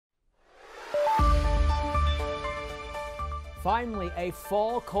Finally, a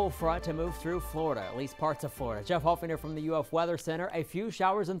fall cold front to move through Florida, at least parts of Florida. Jeff Hoffman from the UF Weather Center. A few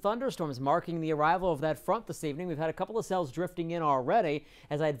showers and thunderstorms marking the arrival of that front this evening. We've had a couple of cells drifting in already.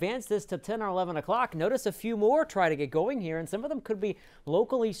 As I advance this to 10 or 11 o'clock, notice a few more try to get going here, and some of them could be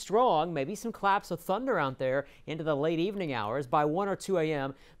locally strong. Maybe some claps of thunder out there into the late evening hours. By 1 or 2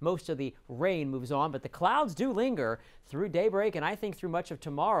 a.m., most of the rain moves on, but the clouds do linger through daybreak, and I think through much of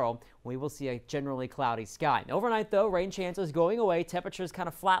tomorrow, we will see a generally cloudy sky. Overnight, though, rain chances going away. Temperatures kind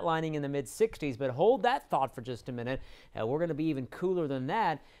of flatlining in the mid-60s, but hold that thought for just a minute. We're going to be even cooler than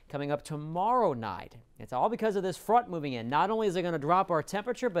that coming up tomorrow night. It's all because of this front moving in. Not only is it going to drop our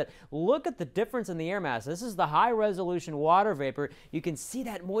temperature, but look at the difference in the air mass. This is the high-resolution water vapor. You can see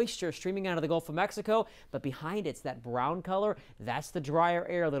that moisture streaming out of the Gulf of Mexico, but behind it's that brown color. That's the drier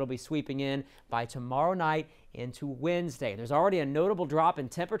air that'll be sweeping in by tomorrow night into Wednesday. There's already a notable drop in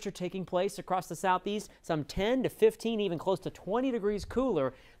temperature taking place across the southeast, some 10 to 15, even close to 20 degrees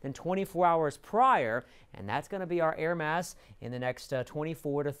cooler than 24 hours prior, and that's going to be our air mass in the next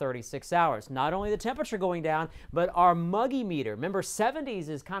 24 to 36 hours. Not only the temperature going down, but our muggy meter. Remember, 70s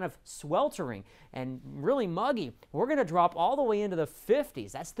is kind of sweltering and really muggy. We're going to drop all the way into the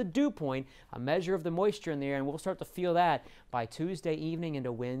 50s. That's the dew point, a measure of the moisture in the air, and we'll start to feel that by Tuesday evening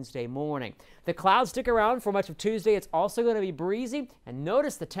into Wednesday morning. The clouds stick around for much of Tuesday. It's also going to be breezy, and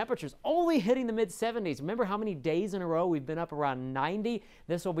notice the temperatures only hitting the mid-70s. Remember how many days in a row we've been up around 90?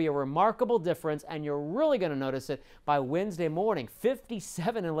 This will be a remarkable difference, and you're really going to notice it by Wednesday morning.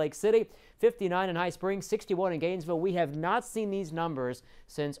 57 in Lake City, 59 in High Springs, 61 in Gainesville. We have not seen these numbers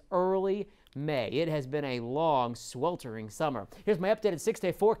since early May. It has been a long, sweltering summer. Here's my updated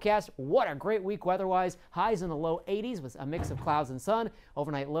 6-day forecast. What a great week weather-wise. Highs in the low 80s with a mix of clouds and sun.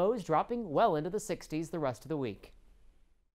 Overnight lows dropping well into the 60s the rest of the week.